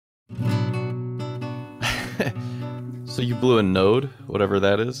So you blew a node, whatever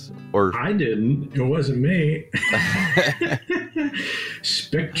that is, or I didn't. It wasn't me.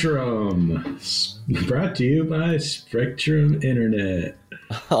 Spectrum. Brought to you by Spectrum Internet.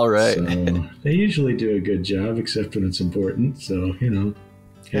 all right. So they usually do a good job, except when it's important. So, hey,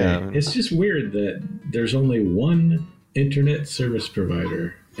 Yeah. it's just weird that there's only one internet service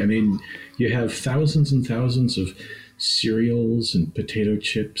provider. I mean, you have thousands and thousands of cereals and potato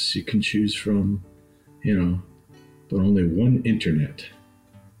chips you can choose from, but only one internet.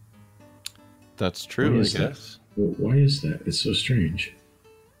 That's true, I guess. Well, why is that? It's so strange.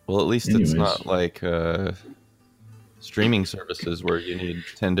 Well, at least Anyways. it's not like streaming services where you need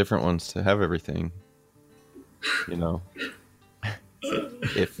 10 different ones to have everything.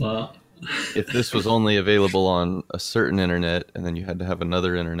 If this was only available on a certain internet, and then you had to have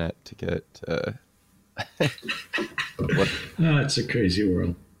another internet to get what? It's a crazy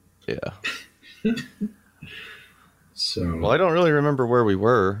world. Yeah. So. Well, I don't really remember where we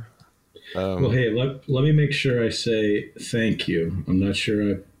were. Well, hey, let me make sure I say thank you. I'm not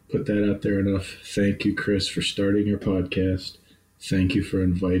sure I put that out there enough. Thank you, Chris, for starting your podcast. Thank you for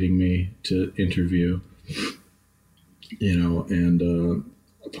inviting me to interview. And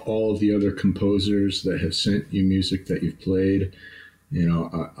all of the other composers that have sent you music that you've played.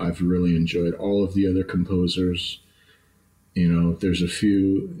 I've really enjoyed all of the other composers. There's a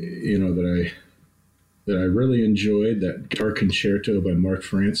few, that I really enjoyed. That Guitar Concerto by Mark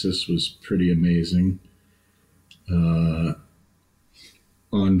Francis was pretty amazing.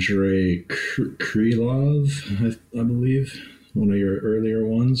 Andrei Krylov, I believe, one of your earlier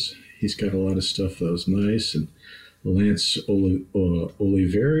ones. He's got a lot of stuff that was nice. And Lance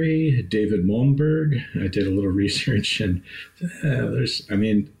Oliveri, David Malmberg. I did a little research, and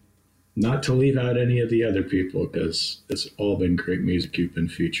not to leave out any of the other people, because it's all been great music you've been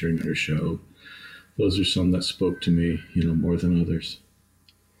featuring on your show. Those are some that spoke to me, more than others.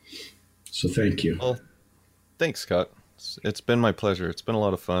 So thank you. Well, thanks, Scott. It's been my pleasure. It's been a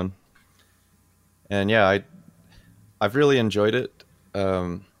lot of fun. And yeah, I've really enjoyed it.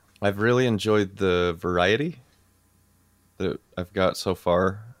 I've really enjoyed the variety that I've got so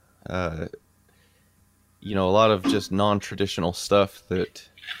far. A lot of just non-traditional stuff that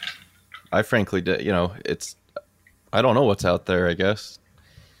I frankly did. I don't know what's out there, I guess.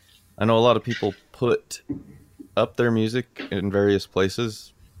 I know a lot of people put up their music in various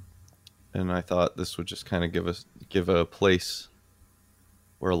places, and I thought this would just kind of give a place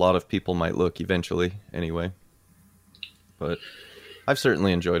where a lot of people might look eventually anyway. But I've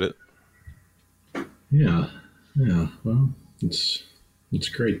certainly enjoyed it. Yeah. Well, it's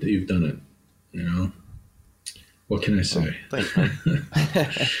great that you've done it. What can I say? Oh, thanks, man.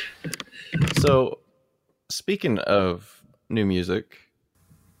 So, speaking of new music,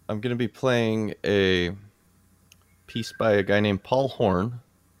 I'm going to be playing a piece by a guy named Paul Horn,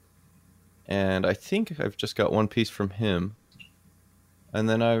 and I think I've just got one piece from him, and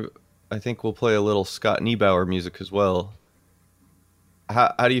then I think we'll play a little Scott Niebauer music as well.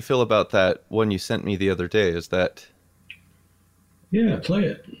 How do you feel about that one you sent me the other day? Is that... Yeah, play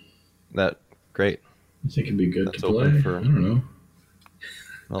it. That great? I think it'd be good That's to play. I don't know.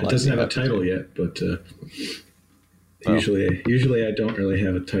 Well, it doesn't have a title yet, but usually I don't really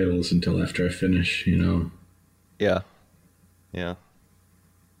have a titles until after I finish, Yeah.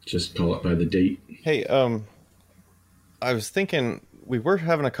 Just call it by the date. Hey, I was thinking, we were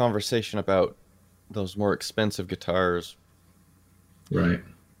having a conversation about those more expensive guitars. Right.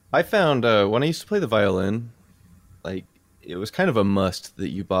 I found when I used to play the violin, it was kind of a must that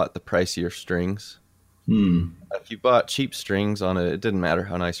you bought the pricier strings. If you bought cheap strings on it didn't matter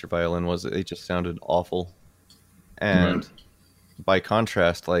how nice your violin was; it just sounded awful. And by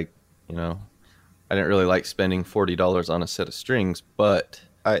contrast, I didn't really like spending $40 on a set of strings, but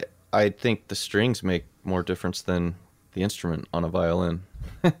I think the strings make more difference than the instrument on a violin.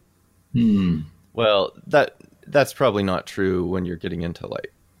 Well, that's probably not true when you're getting into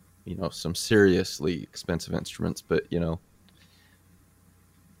some seriously expensive instruments, but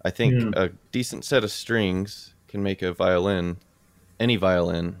I think a decent set of strings can make a violin, any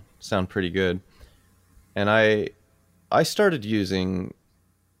violin, sound pretty good. And I started using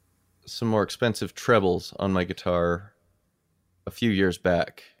some more expensive trebles on my guitar a few years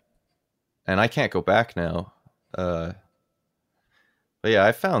back, and I can't go back now. But yeah,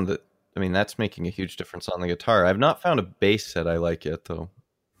 I found that, that's making a huge difference on the guitar. I've not found a bass set I like yet, though.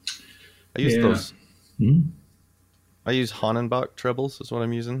 I use those. I use Honnenbach trebles is what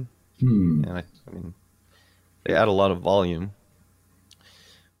I'm using. And they add a lot of volume.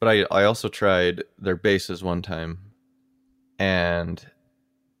 But I also tried their basses one time, and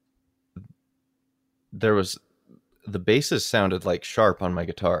there was the basses sounded like sharp on my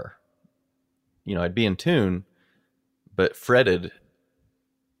guitar. You know, I'd be in tune, but fretted.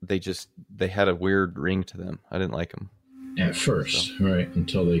 They had a weird ring to them. I didn't like them At first, right,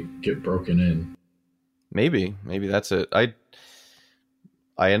 until they get broken in. Maybe that's it. I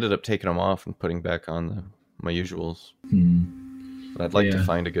ended up taking them off and putting back on my usuals. But I'd like to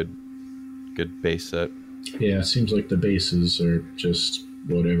find a good bass set. Yeah, it seems like the basses are just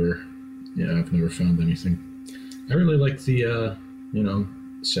whatever. Yeah, I've never found anything. I really like the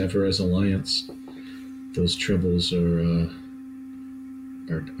Savarez Alliance. Those trebles are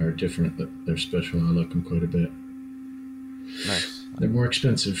different. They're special. I like them quite a bit. Nice. They're more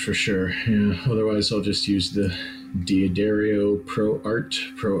expensive for sure. Yeah. Otherwise, I'll just use the Diodario Pro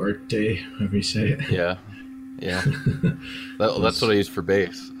Arte, however you say it. Yeah. That's what I use for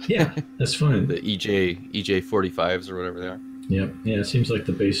bass. Yeah, that's fine. The EJ 45s or whatever they are. Yep. Yeah, it seems like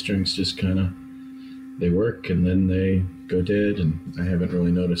the bass strings just kind of they work and then they go dead, and I haven't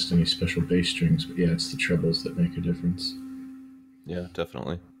really noticed any special bass strings, but yeah, it's the trebles that make a difference. Yeah,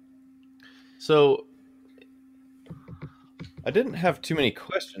 definitely. So I didn't have too many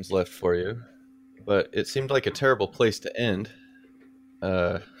questions left for you, but it seemed like a terrible place to end.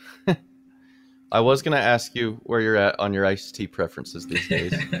 I was going to ask you where you're at on your iced tea preferences these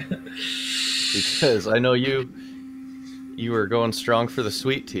days. Because I know you were going strong for the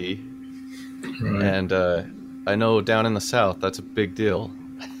sweet tea. Right. And I know down in the South, that's a big deal.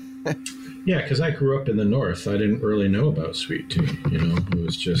 Yeah, because I grew up in the North. I didn't really know about sweet tea. It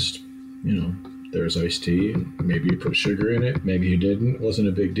was just, there's iced tea, and maybe you put sugar in it, maybe you didn't. It wasn't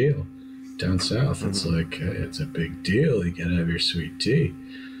a big deal. Down South, it's like, hey, it's a big deal. You got to have your sweet tea.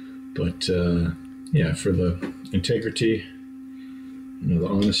 But, yeah, for the integrity, the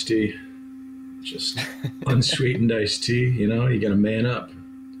honesty, just unsweetened iced tea, you got to man up.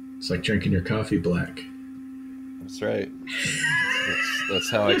 It's like drinking your coffee black. That's right. That's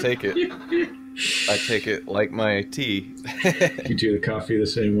how I take it. I take it like my tea. You do the coffee the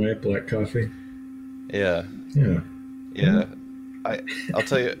same way, black coffee? Yeah. I'll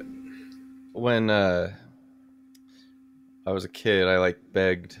tell you, when I was a kid, I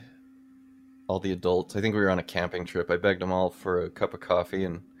begged all the adults. I think we were on a camping trip. I begged them all for a cup of coffee,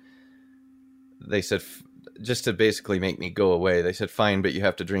 and they said, just to basically make me go away, they said, fine, but you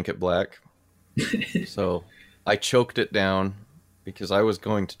have to drink it black. So I choked it down because I was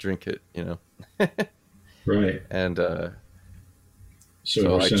going to drink it, Right. And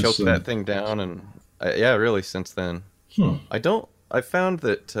so I choked that thing down, and really since then. I found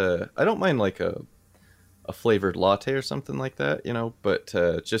that I don't mind like a flavored latte or something like that, but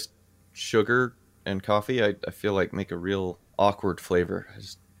just sugar and coffee, I feel like make a real awkward flavor.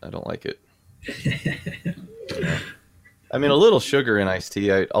 I don't like it. I mean, a little sugar in iced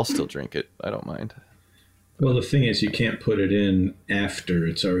tea, I'll still drink it. I don't mind. Well, the thing is, you can't put it in after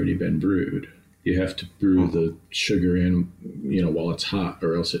it's already been brewed. You have to brew the sugar in, while it's hot,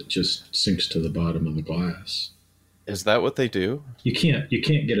 or else it just sinks to the bottom of the glass. Is that what they do? You can't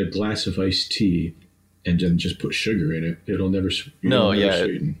get a glass of iced tea and then just put sugar in it. It'll never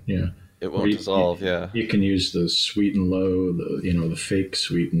sweeten. It won't dissolve. You can use the sweet and low, the fake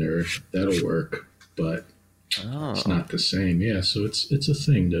sweetener. That'll work, but it's not the same. Yeah, so it's a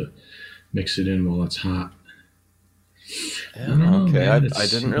thing to mix it in while it's hot. Yeah, okay, I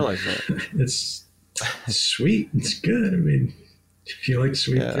didn't realize that. It's sweet. It's good. I mean, if you like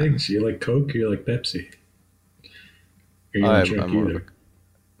sweet things, you like Coke, or you like Pepsi. Or you don't drink either.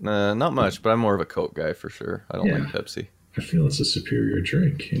 Not much, but I'm more of a Coke guy for sure. I don't like Pepsi. I feel it's a superior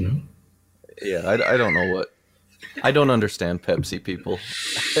drink, Yeah, I don't know what. I don't understand Pepsi people.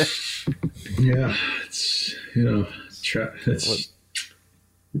 Yeah, it's it's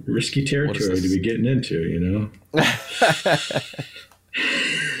risky territory to be getting into, I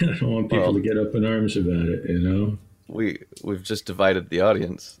don't want people to get up in arms about it, We've just divided the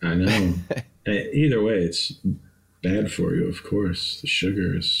audience. I know. Either way, it's bad for you, of course. The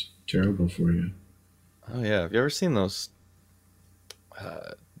sugar is terrible for you. Oh yeah, have you ever seen those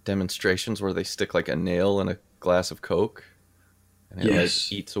demonstrations where they stick like a nail in a glass of Coke and it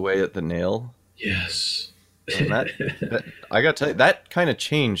like eats away at the nail? Yes. And that I got to tell you, that kind of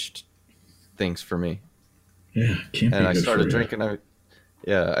changed things for me. Yeah, can't be and I good started for you. drinking.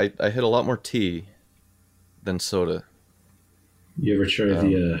 I hit a lot more tea than soda. You ever try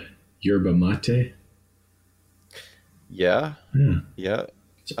the yerba mate? Yeah.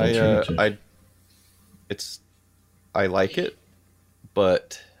 It's alternative. I like it,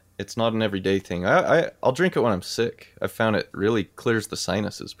 but it's not an everyday thing. I'll drink it when I'm sick. I found it really clears the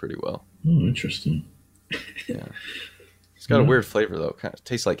sinuses pretty well. Oh, interesting. Yeah. It's got a weird flavor though. Kind of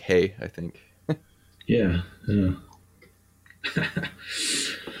tastes like hay, I think. Yeah. Yeah.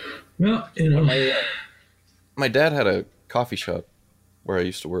 Well, My dad had a coffee shop where I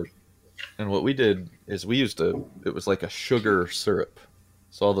used to work, and what we did is we used to. It was like a sugar syrup,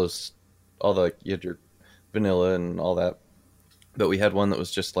 so all the you had your vanilla and all that, but we had one that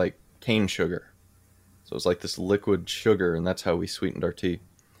was just like cane sugar. So it was like this liquid sugar, and that's how we sweetened our tea.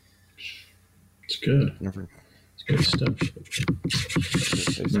 it's good. Never, It's good stuff. never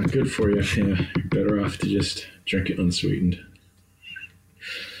tasted Not it. good for you. Yeah, you're better off to just drink it unsweetened.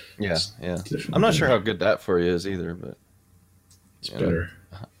 Yeah, yeah. Definitely I'm not sure better. how good that for you is either, but It's you know, better.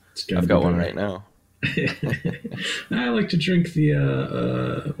 It's got to I've be got one better. right now. I like to drink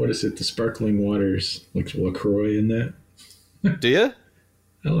the what is it? The sparkling waters, like Lacroix in that. Do you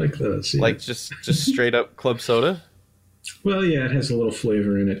I like those. Yeah. like just straight up club soda? Well, yeah, it has a little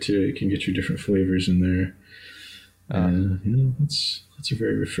flavor in it too. You can get your different flavors in there. Uh, That's a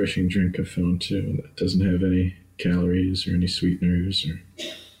very refreshing drink I've found too. And it doesn't have any calories or any sweeteners or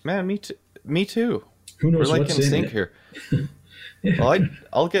man, me too. Me too. who We're knows like what's in in sync it. here. Yeah. Well,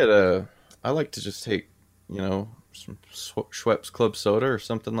 I'll get a. I like to just take some Schweppes club soda or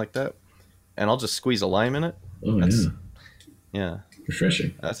something like that, and I'll just squeeze a lime in it. Oh That's yeah, yeah,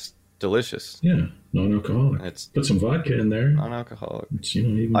 refreshing. that's delicious. Yeah, non-alcoholic. And it's Put some vodka in there. non-alcoholic. It's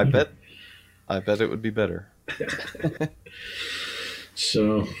even I better. bet. I bet it would be better.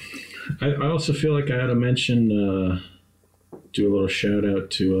 So, I also feel like I ought to mention, do a little shout out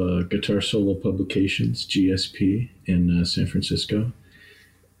to Guitar Solo Publications (GSP) in San Francisco.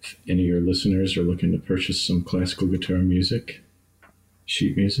 If any of your listeners are looking to purchase some classical guitar music,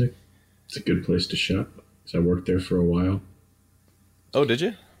 sheet music, it's a good place to shop. 'Cause I worked there for a while. Oh, did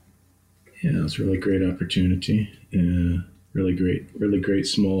you? Yeah, it's a really great opportunity. Really great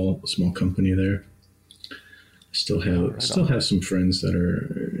small company there. Right Still on. have some friends that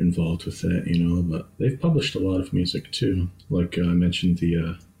are involved with that, but they've published a lot of music too. Like I mentioned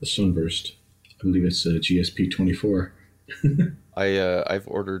the Sunburst. I believe it's GSP 24. I've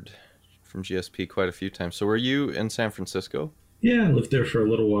ordered from GSP quite a few times. So were you in San Francisco? Yeah, I lived there for a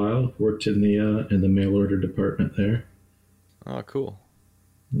little while. Worked in the mail order department there. Oh, cool.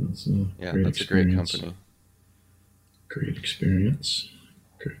 It's a Yeah, great that's a great experience. company. Great experience.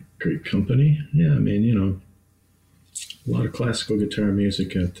 Great company. Yeah, I mean, a lot of classical guitar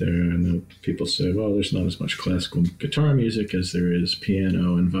music out there. I know people say, well, there's not as much classical guitar music as there is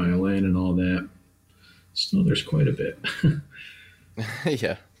piano and violin and all that. Still, there's quite a bit.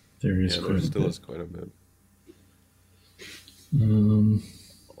 Yeah, There is yeah, there quite a still bit. is quite a bit. Um,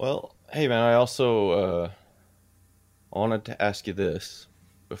 Well, hey man, I also wanted to ask you this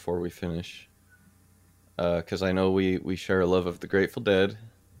before we finish, because I know we share a love of the Grateful Dead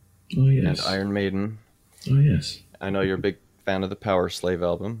oh, and yes. Iron Maiden. Oh, yes. I know you're a big fan of the Power Slave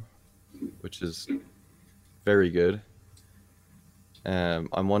album, which is very good.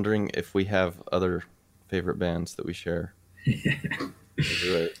 I'm wondering if we have other favorite bands that we share. Are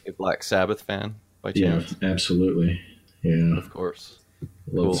you a Black Sabbath fan by Yeah, chance? absolutely. Yeah, Of course.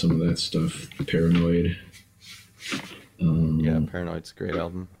 love Cool. some of that stuff. Paranoid. Yeah, Um, Paranoid's a great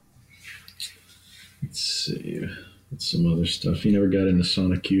album. let's see. What's some other stuff? You never got into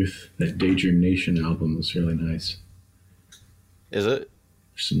Sonic Youth? That Daydream Nation album was really nice. Is it?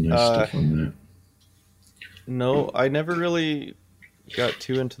 There's some nice Uh, stuff on that. no, I never really got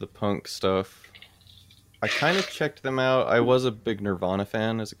too into the punk stuff. I kind of checked them out. I was a big Nirvana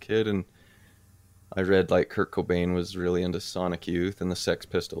fan as a kid, and I read like Kurt Cobain was really into Sonic Youth and the Sex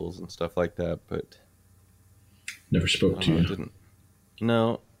Pistols and stuff like that. But Never spoke to I you. didn't.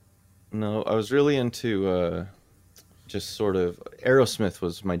 No, no, I was really into just sort of Aerosmith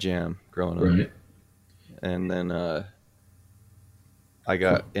was my jam growing up, Right. and then I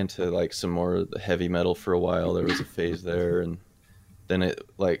got into like some more of the heavy metal for a while. There was a phase there, and then it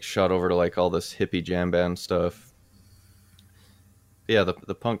like shot over to like all this hippie jam band stuff. Yeah,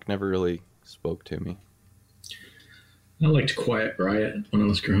 the punk never really spoke to me. I liked Quiet Riot when I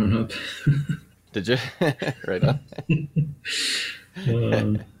was growing up. Did you? Right on.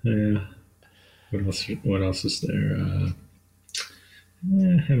 Yeah. What else is there?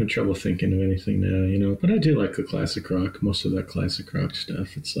 Having trouble thinking of anything now, But I do like the classic rock. Most of that classic rock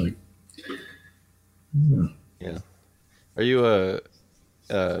stuff. It's like, oh, Yeah. Are you a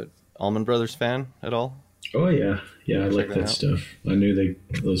Allman Brothers fan at all? oh, yeah, I Check like that that out. stuff. I knew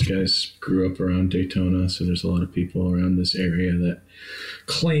those guys grew up around Daytona, so there's a lot of people around this area that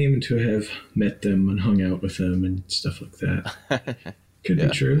claim to have met them and hung out with them and stuff like that. Could Yeah.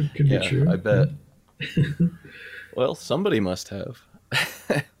 be true. Could be Yeah, true. I bet. Well, somebody must have.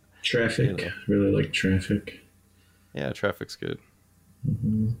 Traffic. You know. Really like Traffic. Yeah, Traffic's good.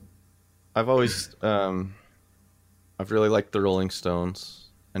 Hmm. I've always I've really liked the Rolling Stones.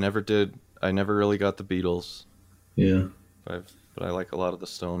 I never really got the Beatles, Yeah. but I like a lot of the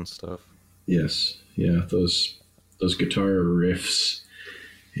Stones stuff. Yes. Yeah. Those guitar riffs,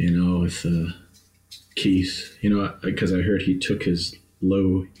 with Keith, because I heard he took his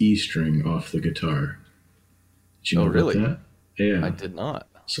low E string off the guitar. Did you Oh, know about really? that? I Yeah. did not.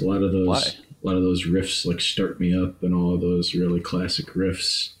 So Why? a lot of those riffs like "Start Me Up" and all of those really classic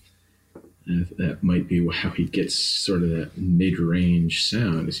riffs. That might be how he gets sort of that mid-range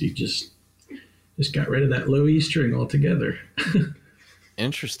sound. Is he just got rid of that low E string altogether?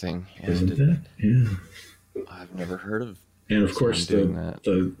 Interesting. Yeah, Isn't that? Yeah. I've never heard of And of someone course, doing that.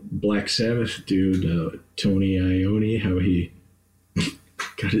 the Black Sabbath dude, Tony Iommi, how he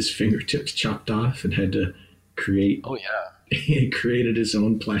got his fingertips chopped off and had to create. Oh yeah. He created his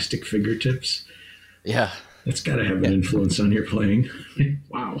own plastic fingertips. Yeah. That's got to have Yeah. an influence on your playing.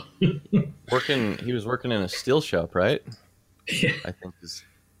 Wow. He was working in a steel shop, right? Yeah. I think is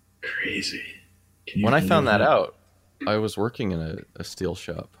Crazy. Can you when I believe found that out, I was working in a steel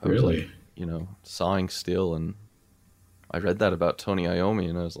shop. I was Really? like, sawing steel, and I read that about Tony Iommi,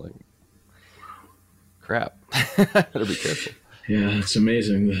 and I was like, crap. Better be careful. Yeah, it's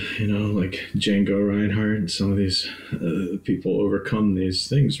amazing. Like Django Reinhardt and some of these people overcome these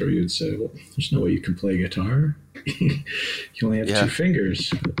things where you'd say, well, there's no way you can play guitar. You only have Yeah. two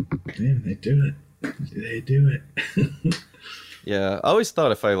fingers. But, man, they do it. They do it. Yeah, I always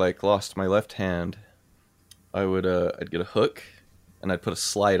thought if I like lost my left hand, I'd get a hook and I'd put a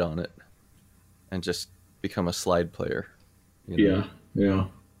slide on it and just become a slide player. Yeah, yeah.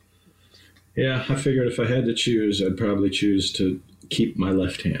 Yeah, I figured if I had to choose, I'd probably choose to keep my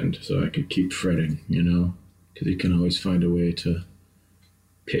left hand so I could keep fretting, because you can always find a way to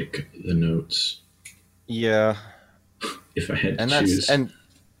pick the notes Yeah, if I had to and choose.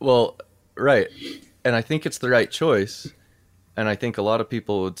 well, right. And I think it's the right choice. And I think a lot of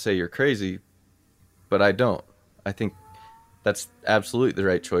people would say you're crazy, but I don't. I think that's absolutely the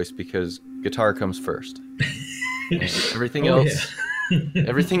right choice because guitar comes first. And everything Oh, else,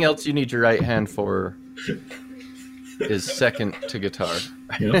 everything else you need your right hand for is second to guitar.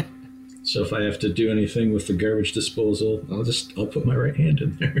 Yep. So if I have to do anything with the garbage disposal, I'll put my right hand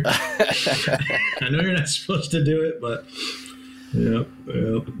in there. I know you're not supposed to do it, but yep.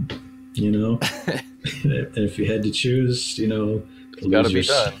 If you had to choose, to It's got to be lose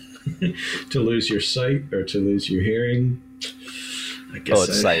done. to lose your sight or to lose your hearing, I guess Oh,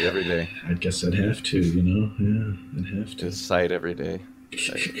 it's sight every day. I guess I'd have to, yeah, I'd have to. It's sight every day.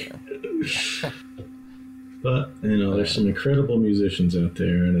 Sight every day. But there's some incredible musicians out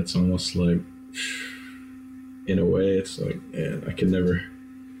there, and it's almost like, in a way, it's like, man, I can never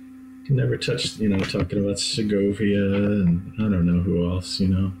touch. Talking about Segovia and I don't know who else.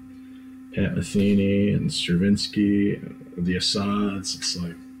 Pat Metheny and Stravinsky, the Assads. It's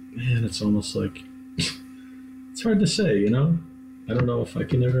like, man, it's almost like it's hard to say. I don't know if I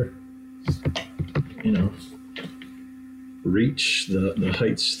can ever, reach the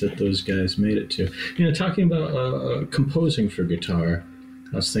heights that those guys made it to. Talking about composing for guitar,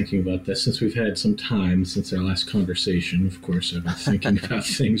 I was thinking about that since we've had some time since our last conversation. Of course, I've been thinking about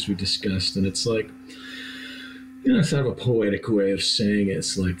things we discussed, and it's like, sort of a poetic way of saying it.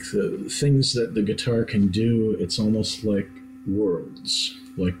 It's like the things that the guitar can do, it's almost like worlds.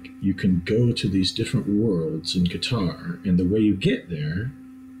 Like you can go to these different worlds in guitar, and the way you get there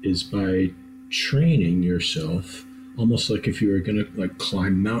is by training yourself, almost like if you were going to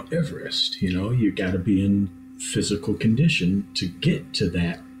climb Mount Everest. You got to be in physical condition to get to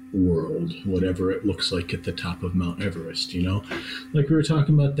that world, whatever it looks like at the top of Mount Everest. Like we were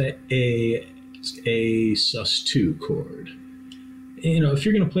talking about that A sus2 chord. If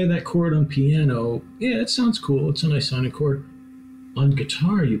you're going to play that chord on piano, yeah, it sounds cool. It's a nice sounding chord. On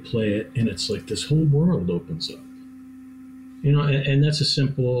guitar, you play it, and it's like this whole world opens up. And that's a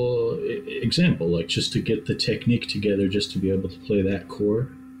simple example, like just to get the technique together, just to be able to play that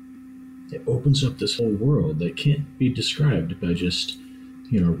chord. It opens up this whole world that can't be described by just,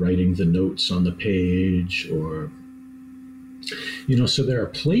 writing the notes on the page or, so there are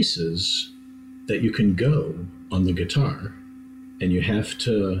places that you can go on the guitar, and you have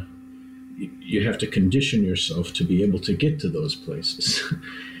to condition yourself to be able to get to those places.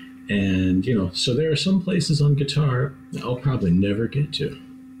 And so there are some places on guitar that I'll probably never get to.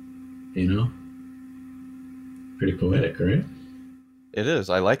 Pretty poetic, right? It is.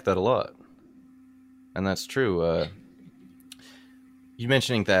 I like that a lot, and that's true. You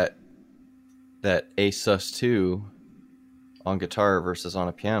mentioning that A sus2 on guitar versus on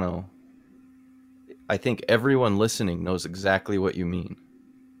a piano, I think everyone listening knows exactly what you mean.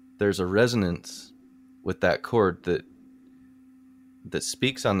 there's a resonance with that chord that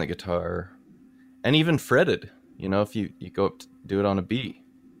speaks on the guitar, and even fretted. You know, if you go up to do it on a B,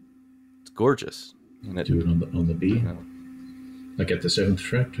 it's gorgeous. And Do it on the B, you know, like at the 7th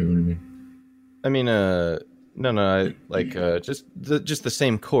fret, or what do you mean? I mean, no, like just the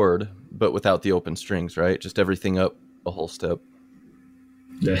same chord, but without the open strings, right? Just everything up a whole step.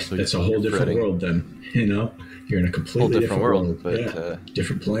 That's a whole different fretting. world then, you know? You're in a completely Whole different world. but Yeah.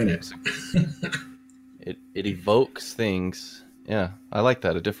 Different planet. it evokes things. Yeah, I like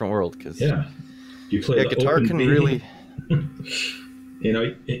that, a different world, because Yeah. You play the guitar open can B, really, you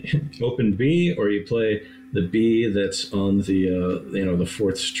know, open B, or you play the B that's on the you know, the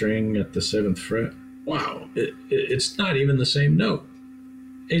 4th string at the 7th fret. Wow, it's not even the same note.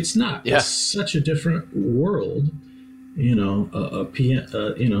 It's not. Yeah. It's such a different world. You know, a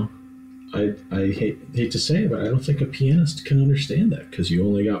piano. You know, I hate to say it, but I don't think a pianist can understand that, because you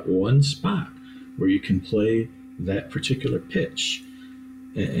only got one spot where you can play that particular pitch,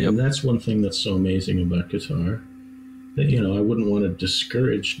 and that's one thing that's so amazing about guitar. That, you know, I wouldn't want to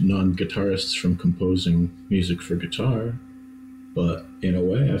discourage non-guitarists from composing music for guitar, but in a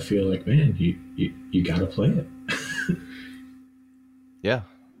way, I feel like, man, you got to play it. yeah.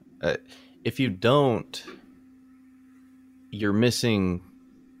 If you don't, you're missing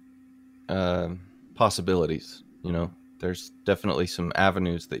possibilities. You know, there's definitely some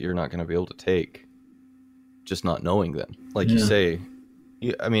avenues that you're not going to be able to take, just not knowing them. Like you say,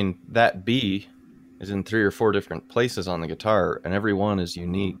 I mean, that B is in 3 or 4 different places on the guitar, and every one is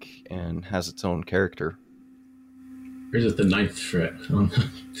unique and has its own character. Or is it the 9th fret on the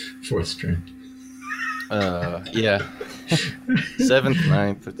 4th string? Yeah. 7th,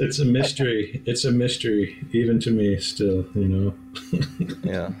 9th. It's a mystery. It's a mystery, even to me still, you know.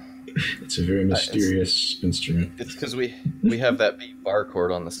 Yeah. It's a very mysterious instrument. It's because we have that B bar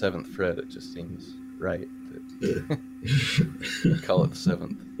chord on the 7th fret. It just seems right. Call it the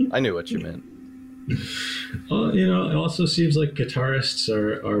 7th. I knew what you meant. You know, it also seems like guitarists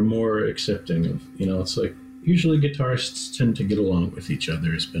are more accepting of, you know, it's like usually guitarists tend to get along with each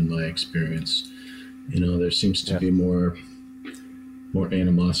other, has been my experience. You know, there seems to be more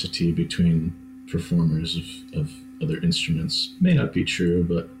animosity between performers of other instruments. May not be true,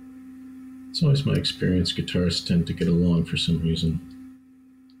 but it's always my experience. Guitarists tend to get along for some reason.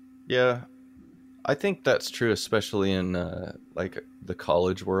 Yeah, I think that's true, especially in like the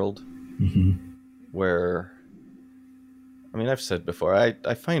college world, where, I mean, I've said before,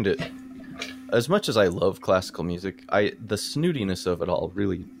 I find it, as much as I love classical music, the snootiness of it all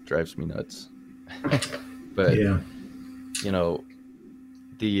really drives me nuts. But yeah, you know,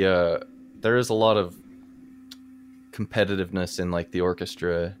 there is a lot of competitiveness in like the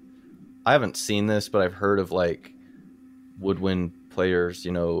orchestra. I haven't seen this, but I've heard of like woodwind players,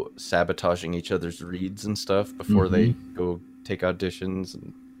 you know, sabotaging each other's reeds and stuff before they go take auditions.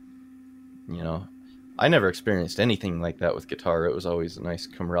 And, you know, I never experienced anything like that with guitar. It was always a nice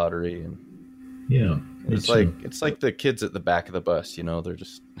camaraderie, and it's like the kids at the back of the bus, you know, they're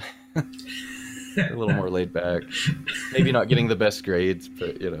just they're a little more laid back. Maybe not getting the best grades,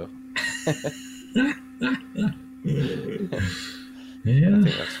 but you know. Yeah.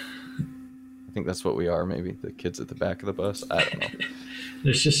 I think that's what we are, maybe, the kids at the back of the bus. I don't know.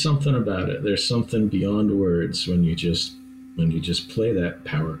 There's just something about it. There's something beyond words when you just play that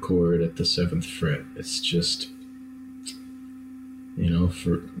power chord at the 7th fret. It's just, you know,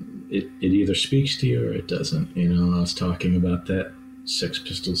 it either speaks to you or it doesn't. You know, I was talking about that Sex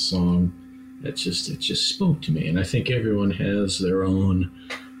Pistols song. It just spoke to me, and I think everyone has their own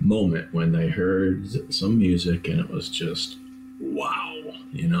moment when they heard some music and it was just wow,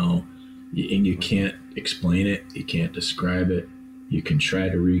 you know. And you can't explain it, you can't describe it. You can try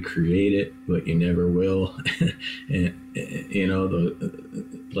to recreate it, but you never will. And you know,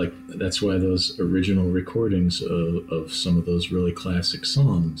 like that's why those original recordings of some of those really classic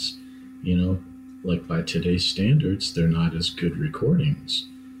songs, you know, like by today's standards, they're not as good recordings.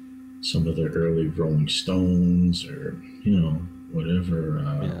 Some of the early Rolling Stones, or you know,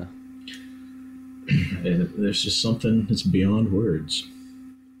 whatever. And there's just something that's beyond words.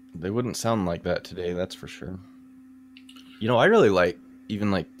 They wouldn't sound like that today, that's for sure. You know, I really like even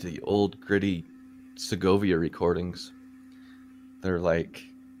like the old gritty Segovia recordings. They're like,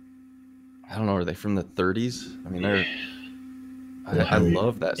 I don't know, are they from the 30s? I mean, I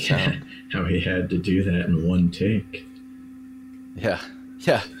love that sound. How he had to do that in one take. Yeah,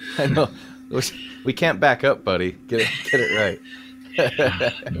 I know. We can't back up, buddy. Get it right.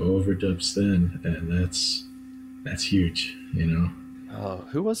 No overdubs then, and that's huge, you know. Oh,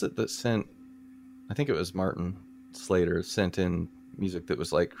 who was it that sent? I think it was Martin Slater sent in music that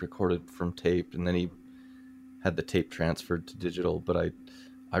was like recorded from tape, and then he had the tape transferred to digital. But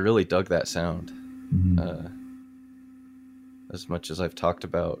I really dug that sound. As much as I've talked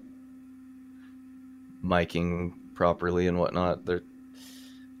about miking properly and whatnot,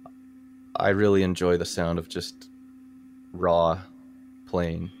 I really enjoy the sound of just raw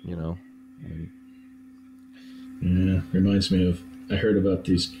playing, you know. Yeah, reminds me of, I heard about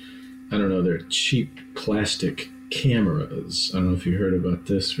these, I don't know, they're cheap plastic cameras. I don't know if you heard about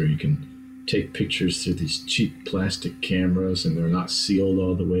this, where you can take pictures through these cheap plastic cameras, and they're not sealed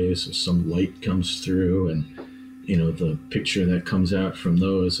all the way, so some light comes through, and you know, the picture that comes out from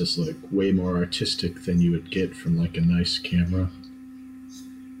those is like way more artistic than you would get from like a nice camera.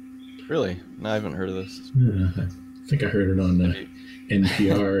 Really? No, I haven't heard of this. Yeah, I think I heard it on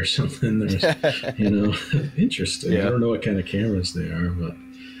NPR or something. There's, you know, interesting. Yeah. I don't know what kind of cameras they are, but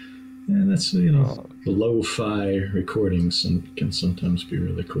yeah, that's, you know, the lo-fi recordings can sometimes be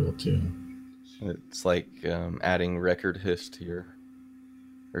really cool too. It's like adding record hiss to your,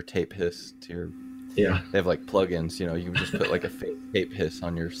 or tape hiss to your. Yeah. They have like plugins, you know, you can just put like a fake tape hiss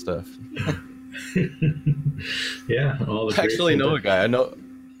on your stuff. Yeah. I actually know a guy. I know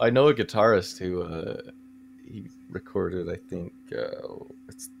a guitarist who he recorded, I think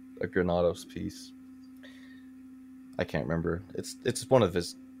it's a Granados piece. I can't remember. It's one of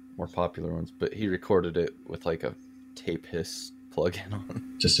his more popular ones, but he recorded it with like a tape hiss plugin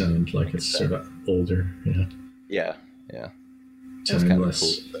on. Just sounded like it's sort of older. Yeah. That's kind of a cool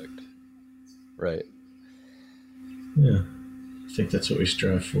effect. Right. Yeah. I think that's what we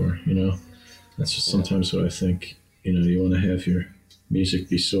strive for, you know. That's just sometimes what I think, you know, you want to have your music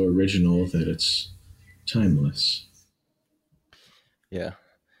be so original that it's timeless. Yeah.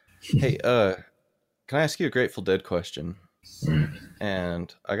 Hey, can I ask you a Grateful Dead question? All right.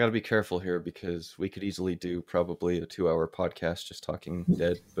 And I got to be careful here because we could easily do probably a 2-hour podcast just talking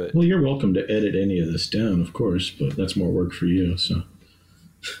Dead. But well, you're welcome to edit any of this down, of course, but that's more work for you. So.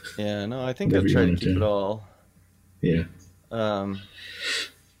 Yeah, no, I think I've tried to keep it all. Yeah.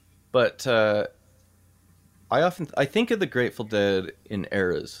 But I think of the Grateful Dead in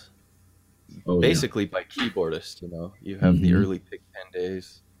eras. Basically by keyboardist, you know. You have the early Pigpen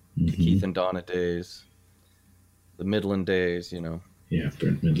days, the Keith and Donna days, the Midland days, you know. Yeah,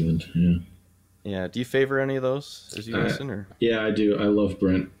 Brent Midland, yeah. Yeah, do you favor any of those as you listen? Or? Yeah, I do. I love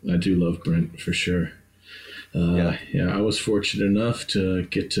Brent. I do love Brent for sure. Yeah, I was fortunate enough to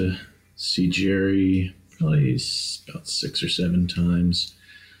get to see Jerry probably about 6 or 7 times.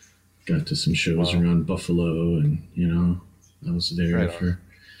 Got to some shows around Buffalo, and you know, I was there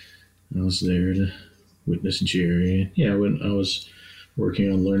to witness Jerry. Yeah, when I was working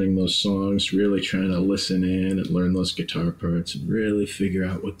on learning those songs, really trying to listen in and learn those guitar parts and really figure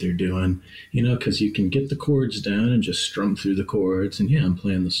out what they're doing, you know, because you can get the chords down and just strum through the chords, and yeah, I'm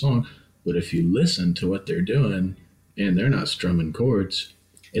playing the song. But if you listen to what they're doing and they're not strumming chords,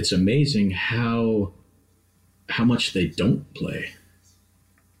 it's amazing how much they don't play.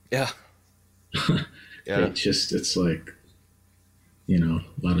 Yeah. Yeah. It's like, you know,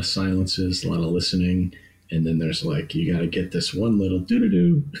 a lot of silences, a lot of listening, and then there's like, you got to get this one little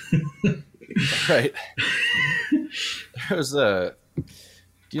doo-doo-doo. Right. There's do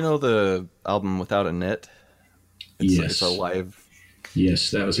you know the album Without a Net? Yes. It's a live.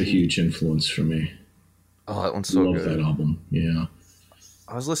 Yes, that was a huge influence for me. Oh, that one's so good. I love that album, yeah.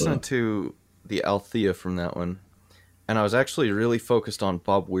 I was listening to the Althea from that one, and I was actually really focused on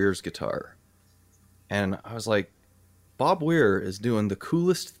Bob Weir's guitar. And I was like, Bob Weir is doing the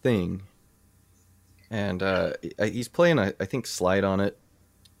coolest thing. And he's playing, I think, slide on it.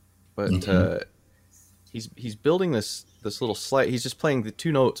 But he's building this little slide. He's just playing the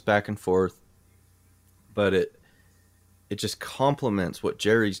 2 notes back and forth. But it just complements what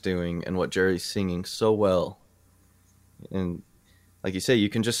Jerry's doing and what Jerry's singing so well. And like you say, you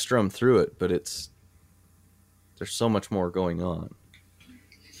can just strum through it, but there's so much more going on.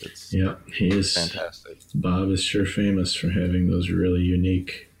 He is fantastic. Bob is sure famous for having those really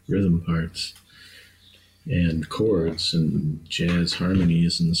unique rhythm parts and chords and jazz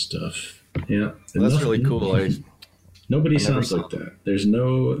harmonies and stuff. Yeah, that's really cool. Nobody sounds like that. There's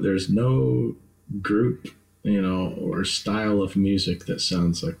no group, you know, or style of music that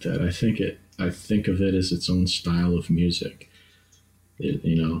sounds like that. I think of it as its own style of music.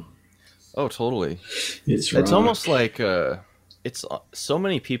 You know. Oh, totally. It's almost like it's so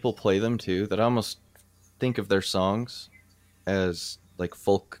many people play them too that I almost think of their songs as like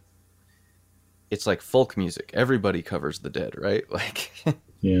folk. It's like folk music. Everybody covers the Dead, right? Like,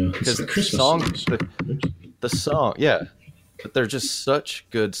 yeah, because like the songs, the song, yeah, but they're just such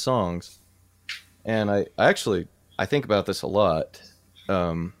good songs. And I I think about this a lot.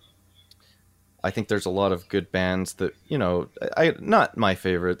 Um, I think there's a lot of good bands that, I not my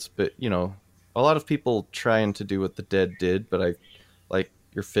favorites, but a lot of people trying to do what the Dead did, but I like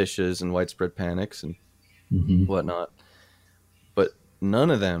your Fishes and Widespread Panics and Hmm. whatnot. But none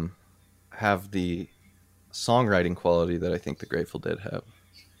of them have the songwriting quality that I think the Grateful Dead have.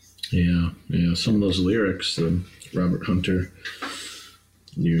 Yeah, yeah. Some of those lyrics, the Robert Hunter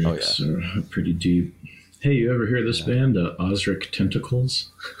lyrics, are pretty deep. Hey, you ever hear this band, Osric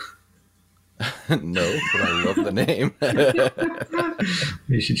Tentacles? No, but I love the name.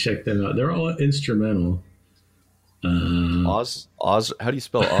 You should check them out. They're all instrumental. Oz. How do you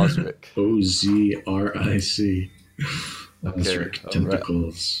spell Osric? Ozric. Osric Okay,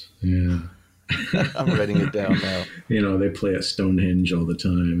 Tentacles. Yeah. I'm writing it down now. They play at Stonehenge all the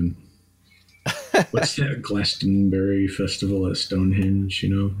time. What's that Glastonbury festival at Stonehenge?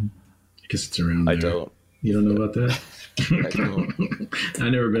 I guess it's around there. I don't. You don't know about that? I don't.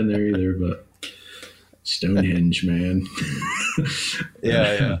 I've never been there either, but Stonehenge, man.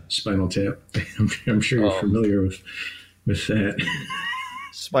 Yeah. Spinal Tap. I'm sure you're familiar with that.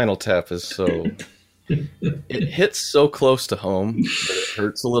 Spinal Tap is so. It hits so close to home that it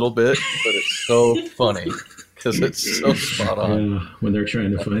hurts a little bit, but it's so funny because it's so spot on. Yeah, when they're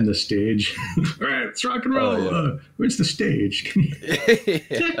trying to find the stage. All right, it's rock and roll. Oh, yeah. Where's the stage?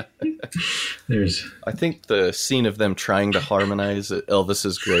 Yeah. There's. I think the scene of them trying to harmonize at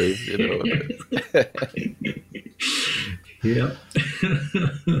Elvis's grave, Yep.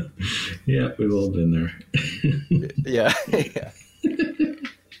 Yeah, we've all been there. Yeah.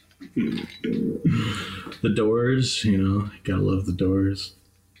 The Doors, gotta love the Doors.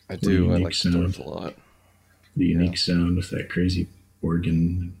 I do. I unique like the Doors sound. a lot. The unique sound with that crazy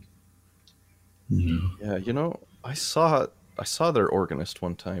organ. Yeah, I saw their organist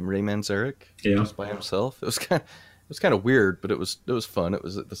one time, Ray Manzarek, Yeah. just by himself. It was kind of weird, but it was fun. It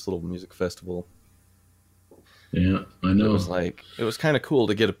was at this little music festival. Yeah, I know. It was kind of cool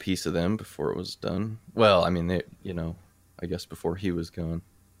to get a piece of them before it was done. Well, I mean, I guess before he was gone.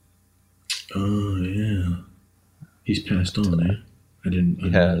 Oh yeah, he's passed on. Eh? I didn't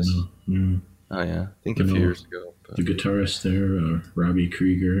has. know. Yeah. Oh yeah, I think I a few know. years ago. But... The guitarist there, Robbie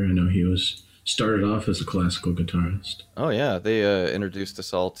Krieger. I know he started off as a classical guitarist. Oh yeah, they introduced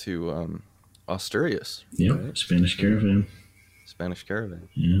us all to Asturias. Yep, Right? Spanish Caravan. Spanish Caravan.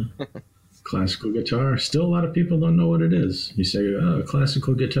 Yeah. Classical guitar. Still, a lot of people don't know what it is. You say, "Oh,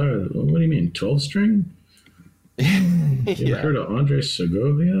 classical guitar." Well, what do you mean, 12-string? You ever heard of Andres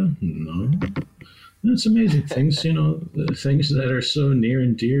Segovia? No. It's amazing things, the things that are so near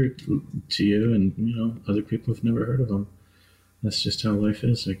and dear to you, and other people have never heard of them. That's just how life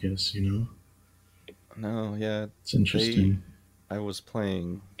is, I guess. No, yeah, It's interesting. I was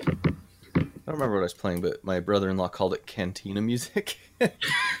playing. I don't remember what I was playing, but my brother-in-law called it cantina music. I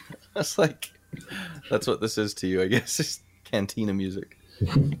was like, "That's what this is to you, I guess. It's cantina music."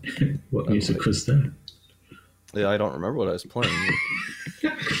 What music was that? Yeah, I don't remember what I was playing.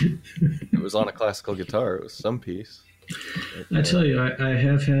 It was on a classical guitar. It was some piece. I tell you, I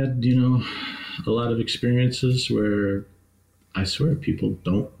have had, a lot of experiences where I swear people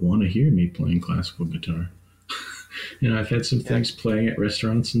don't want to hear me playing classical guitar. I've had some things playing at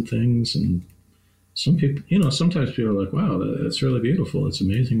restaurants and things, and some people, sometimes people are like, "Wow, that's really beautiful. It's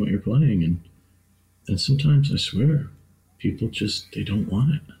amazing what you're playing." And sometimes I swear people they don't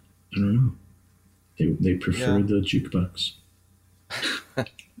want it. I don't know. They prefer the jukebox.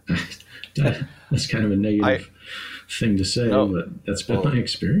 That's kind of a negative thing to say, but that's been my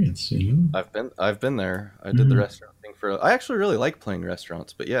experience. I've been there. I did the restaurant thing I actually really like playing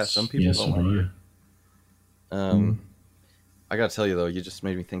restaurants, but yeah, some people don't like it. I gotta tell you though, you just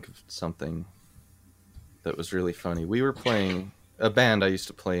made me think of something that was really funny. We were playing a band I used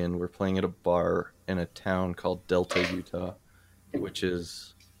to play in. We're playing at a bar in a town called Delta, Utah, which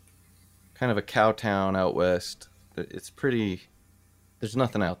is kind of a cow town out west. It's pretty. There's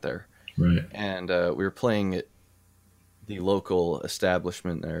nothing out there. Right. And we were playing at the local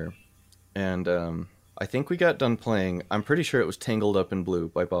establishment there, and I think we got done playing. I'm pretty sure it was "Tangled Up in Blue"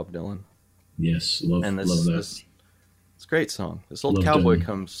 by Bob Dylan. Yes, love that. It's a great song. This old cowboy Dylan.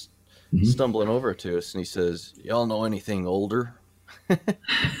 comes stumbling over to us, and he says, "Y'all know anything older?"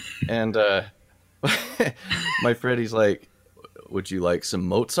 And my Freddie's like, "Would you like some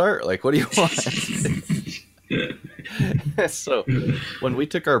Mozart? Like, what do you want?" So when we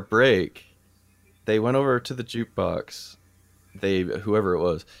took our break, they went over to the jukebox, whoever it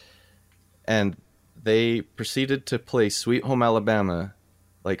was, and they proceeded to play "Sweet Home Alabama"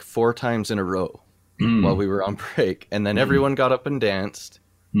 like 4 times in a row while we were on break, and then everyone got up and danced,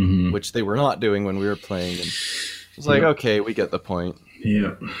 which they were not doing when we were playing. And It's like, okay, we get the point.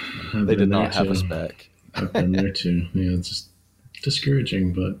 Yeah. They did not have us back. I've been there too. Yeah, it's just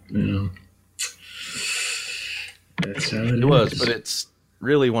discouraging, but that's how it is. It was, but it's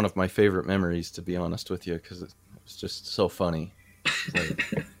really one of my favorite memories, to be honest with you, because it was just so funny. Like,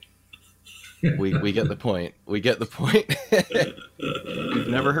 we get the point. We get the point. You've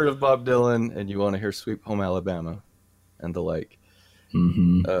never heard of Bob Dylan, and you want to hear "Sweet Home Alabama," and the like.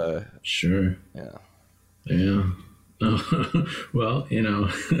 Mm-hmm. Sure. Yeah. Yeah. Well,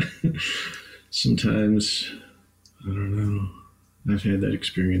 sometimes, I don't know. I've had that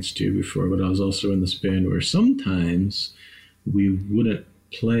experience too before, but I was also in this band where sometimes we wouldn't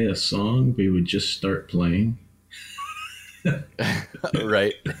play a song, we would just start playing.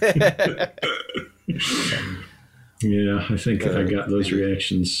 Right. Yeah, I think I got those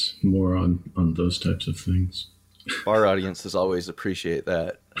reactions more on those types of things. Our audiences always appreciate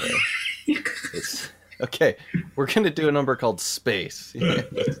that. It's okay. We're going to do a number called Space. Yeah.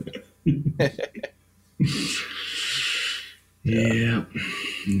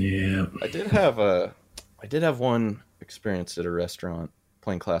 I did have one experience at a restaurant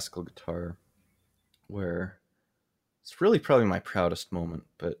playing classical guitar where it's really probably my proudest moment,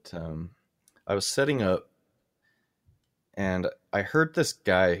 but I was setting up and I heard this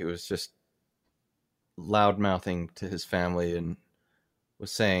guy who was just loud mouthing to his family and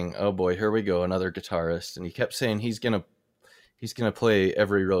was saying, "Oh boy, here we go, another guitarist." And he kept saying he's gonna play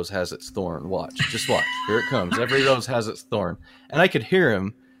 "Every Rose Has Its Thorn." Just watch. Here it comes. Every rose has its thorn. And I could hear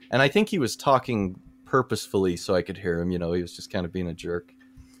him, and I think he was talking purposefully so I could hear him. He was just kind of being a jerk.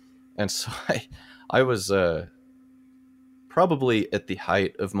 And so I was probably at the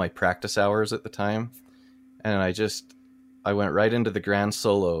height of my practice hours at the time, and I went right into the grand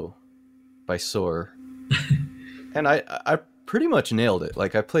solo by Soar. And I pretty much nailed it.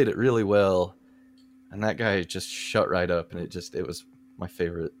 Like, I played it really well, and that guy just shut right up, and it was my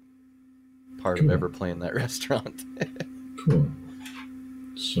favorite part of ever playing that restaurant. Cool.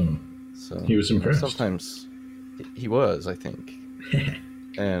 So he was impressed. Sometimes he was, I think.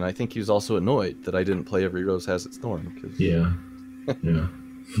 And I think he was also annoyed that I didn't play "Every Rose Has Its Thorn." Yeah.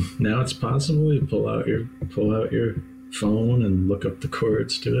 Now it's possible you pull out your phone and look up the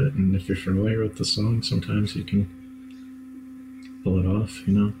chords to it, and if you're familiar with the song, sometimes you can pull it off.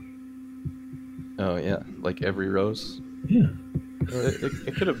 Oh yeah, like "Every Rose." Yeah.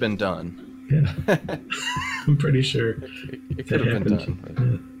 It could have been done. Yeah. I'm pretty sure it could have been done. Yeah,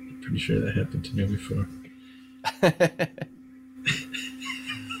 I'm pretty sure that happened to me before.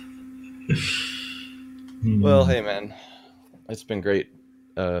 Well, hey man, it's been great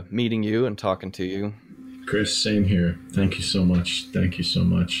meeting you and talking to you. Chris, same here. Thank you so much.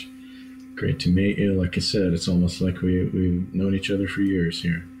 Great to meet you. Like I said, it's almost like we've known each other for years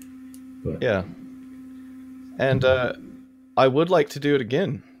here. But yeah. And I would like to do it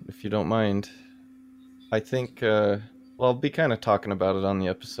again, if you don't mind. I think, I'll be kind of talking about it on the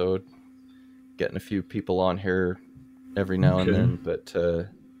episode, getting a few people on here every now and then, but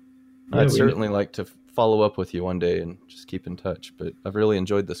I'd certainly like to follow up with you one day and just keep in touch. But I've really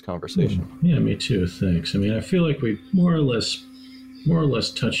enjoyed this conversation. Yeah, me too. Thanks. I mean, I feel like we more or less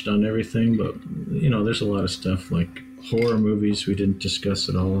touched on everything, but there's a lot of stuff like horror movies we didn't discuss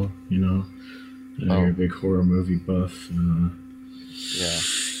at all. I know you're a big horror movie buff. Yeah.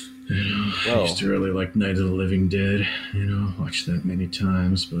 I used to really like Night of the Living Dead. Watched that many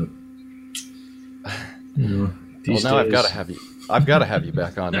times, but these days, I've got to have you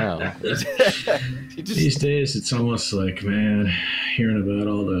back on now. These days, it's almost like, man, hearing about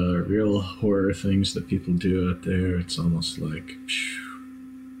all the real horror things that people do out there, it's almost like,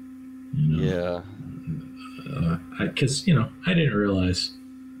 yeah. Because I didn't realize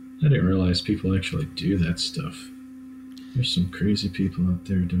people actually do that stuff. There's some crazy people out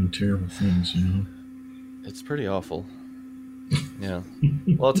there doing terrible things. It's pretty awful. Yeah.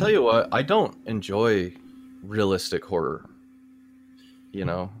 Well, I'll tell you what, I don't enjoy realistic horror.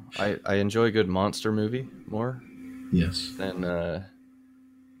 I enjoy a good monster movie more. Yes. Than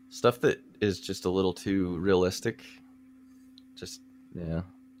stuff that is just a little too realistic. Just, yeah.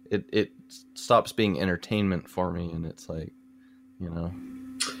 It stops being entertainment for me, and it's like,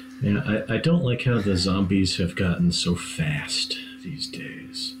 Yeah, I don't like how the zombies have gotten so fast these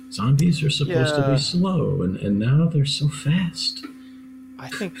days. Zombies are supposed to be slow, and now they're so fast. I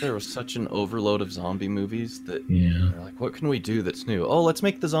think there was such an overload of zombie movies that they're like, what can we do that's new? Oh, let's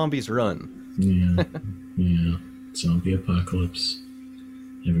make the zombies run. Yeah. Zombie apocalypse.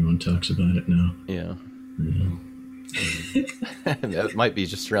 Everyone talks about it now. Yeah. That might be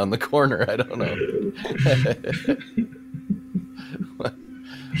just around the corner. I don't know.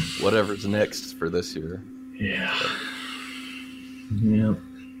 Whatever's next for this year. Yeah. Yeah.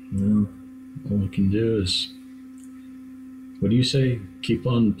 Well, all we can do is, what do you say? Keep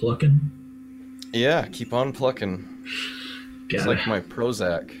on plucking? Yeah, keep on plucking. It's Gotta. like my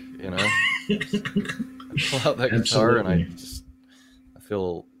Prozac, you know? Pull out that guitar and Absolutely. I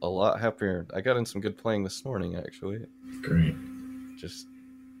feel a lot happier. I got in some good playing this morning, actually. Great. Just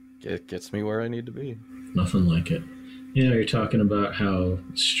it gets me where I need to be. Nothing like it. You know, you're talking about how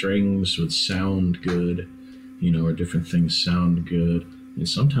strings would sound good, you know, or different things sound good. And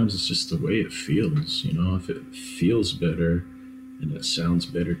sometimes it's just the way it feels, you know, if it feels better and it sounds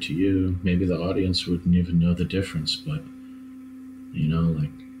better to you, maybe the audience wouldn't even know the difference, but, you know,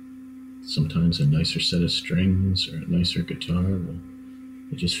 like sometimes a nicer set of strings or a nicer guitar, well,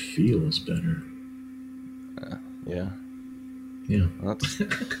 it just feels better. Yeah. Yeah. Well, that's,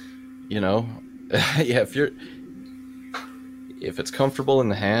 you know, yeah, if it's comfortable in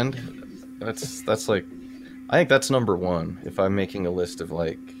the hand, that's like, I think that's number one. If I'm making a list of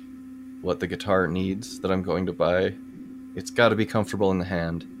like what the guitar needs that I'm going to buy, it's got to be comfortable in the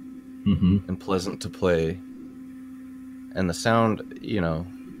hand Mm-hmm. and pleasant to play. And the sound, you know,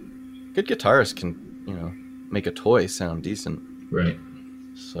 good guitarists can, you know, make a toy sound decent. Right.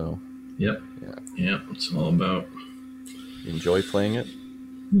 So, Yep. yeah. Yeah, it's all about. You enjoy playing it?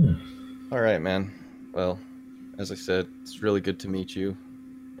 Yeah. All right, man. Well, as I said, it's really good to meet you,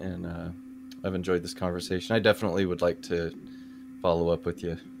 and I've enjoyed this conversation. I definitely would like to follow up with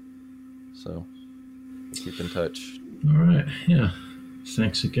you, so keep in touch. All right. Yeah.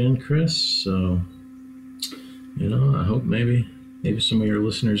 Thanks again, Chris. So, you know, I hope maybe some of your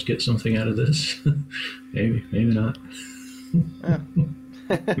listeners get something out of this. maybe not. Yeah.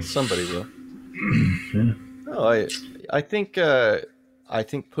 Somebody will. Yeah. Oh, I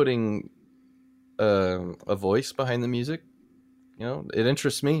think putting a voice behind the music, you know, it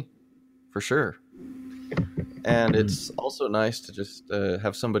interests me for sure. And it's also nice to just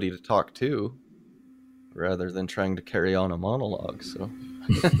have somebody to talk to rather than trying to carry on a monologue. So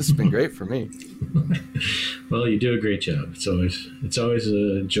it's been great for me. Well, you do a great job. It's always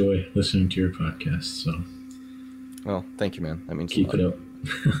a joy listening to your podcast. So, well, thank you, man. That means keep it up.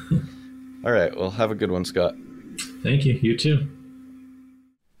 All right. Well, have a good one, Scott. Thank you. You too.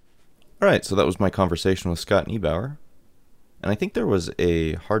 All right. So that was my conversation with Scott Niebauer. And I think there was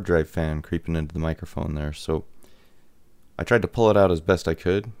a hard drive fan creeping into the microphone there. So I tried to pull it out as best I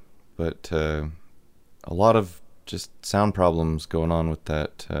could, but a lot of just sound problems going on with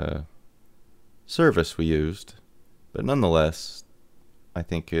that service we used. But nonetheless, I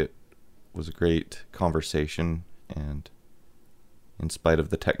think it was a great conversation, and in spite of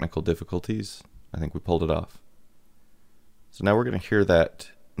the technical difficulties, I think we pulled it off. So now we're going to hear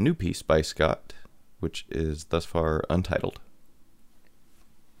that new piece by Scott, which is thus far untitled.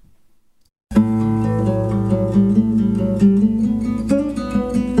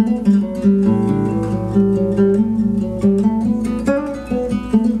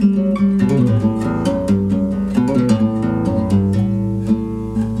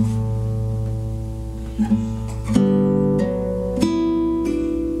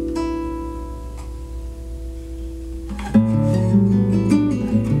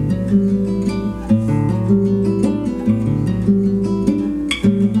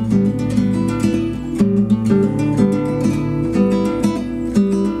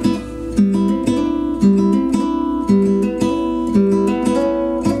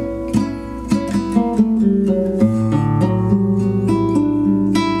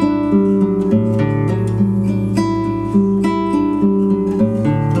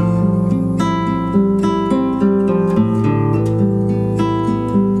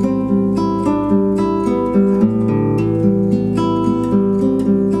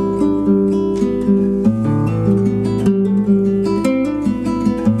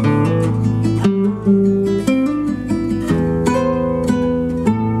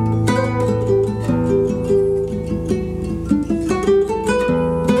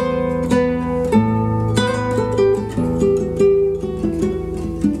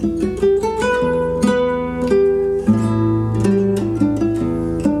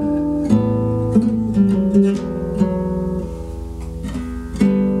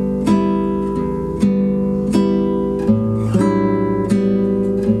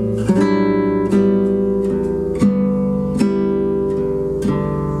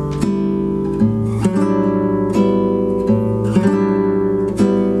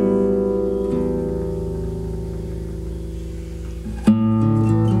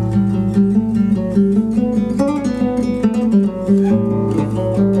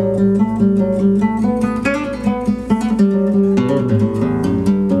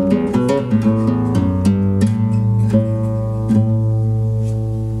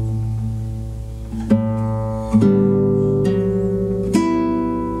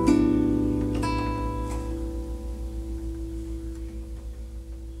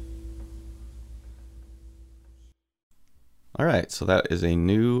 right, so that is a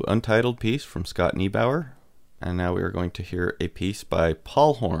new untitled piece from Scott Niebauer. And now we are going to hear a piece by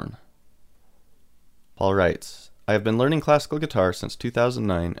Paul Horn. Paul writes, I have been learning classical guitar since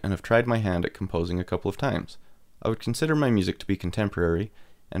 2009 and have tried my hand at composing a couple of times. I would consider my music to be contemporary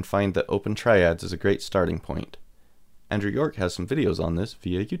and find that open triads is a great starting point. Andrew York has some videos on this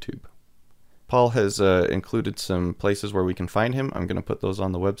via YouTube. Paul has included some places where we can find him. I'm going to put those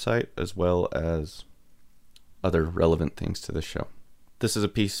on the website as well as other relevant things to this show. This is a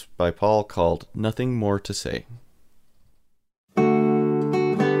piece by Paul called Nothing More to Say.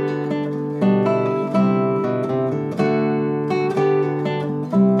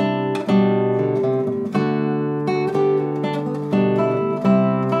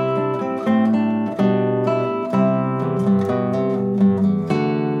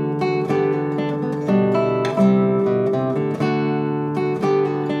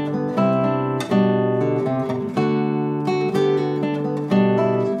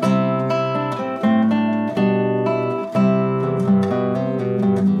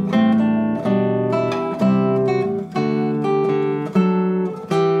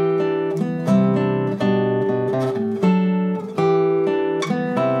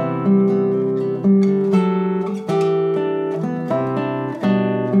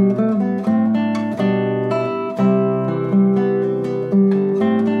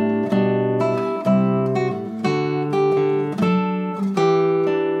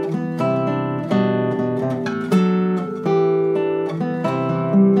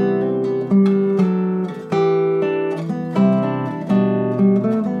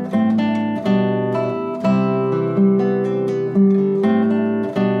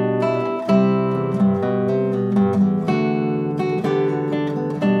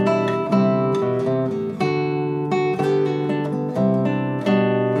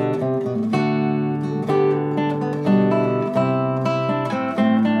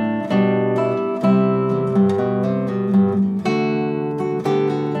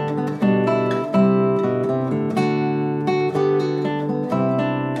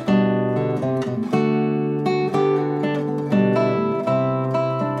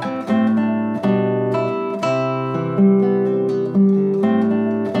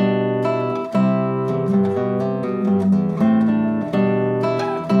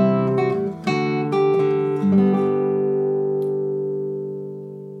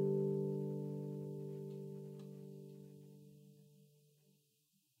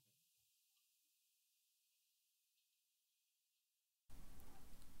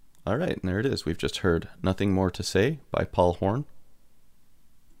 All right, and there it is. We've just heard Nothing More to Say by Paul Horn.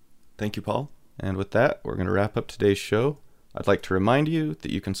 Thank you, Paul. And with that, we're going to wrap up today's show. I'd like to remind you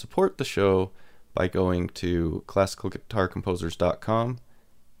that you can support the show by going to classicalguitarcomposers.com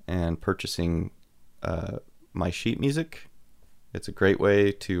and purchasing my sheet music. It's a great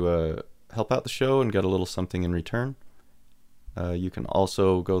way to help out the show and get a little something in return. You can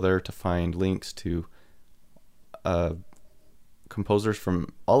also go there to find links to composers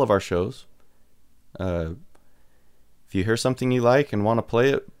from all of our shows. If you hear something you like and want to play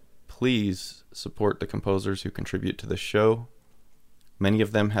it, please support the composers who contribute to this show. Many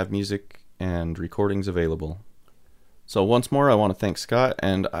of them have music and recordings available. So once more, I want to thank Scott,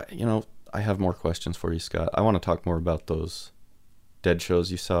 and I have more questions for you, Scott. I want to talk more about those Dead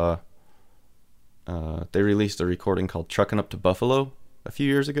shows you saw. They released a recording called Truckin' Up to Buffalo a few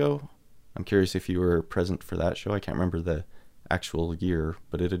years ago. I'm curious if you were present for that show. I can't remember the actual year,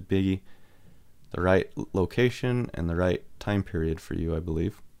 but it'd be the right location and the right time period for you, I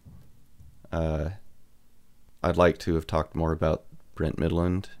believe. I'd like to have talked more about Brent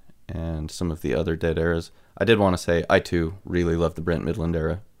Midland and some of the other Dead eras. I did want to say I too really love the Brent Midland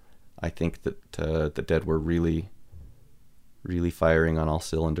era. I think that the Dead were really firing on all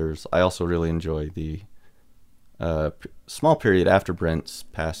cylinders. I also really enjoy the small period after Brent's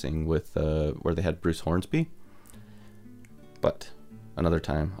passing with where they had Bruce Hornsby. But another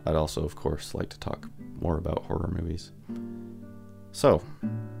time, I'd also, of course, like to talk more about horror movies. So,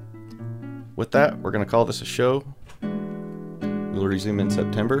 with that, we're going to call this a show. We'll resume in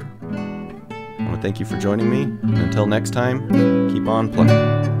September. I want to thank you for joining me. And until next time, keep on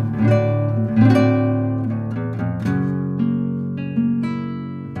plucking.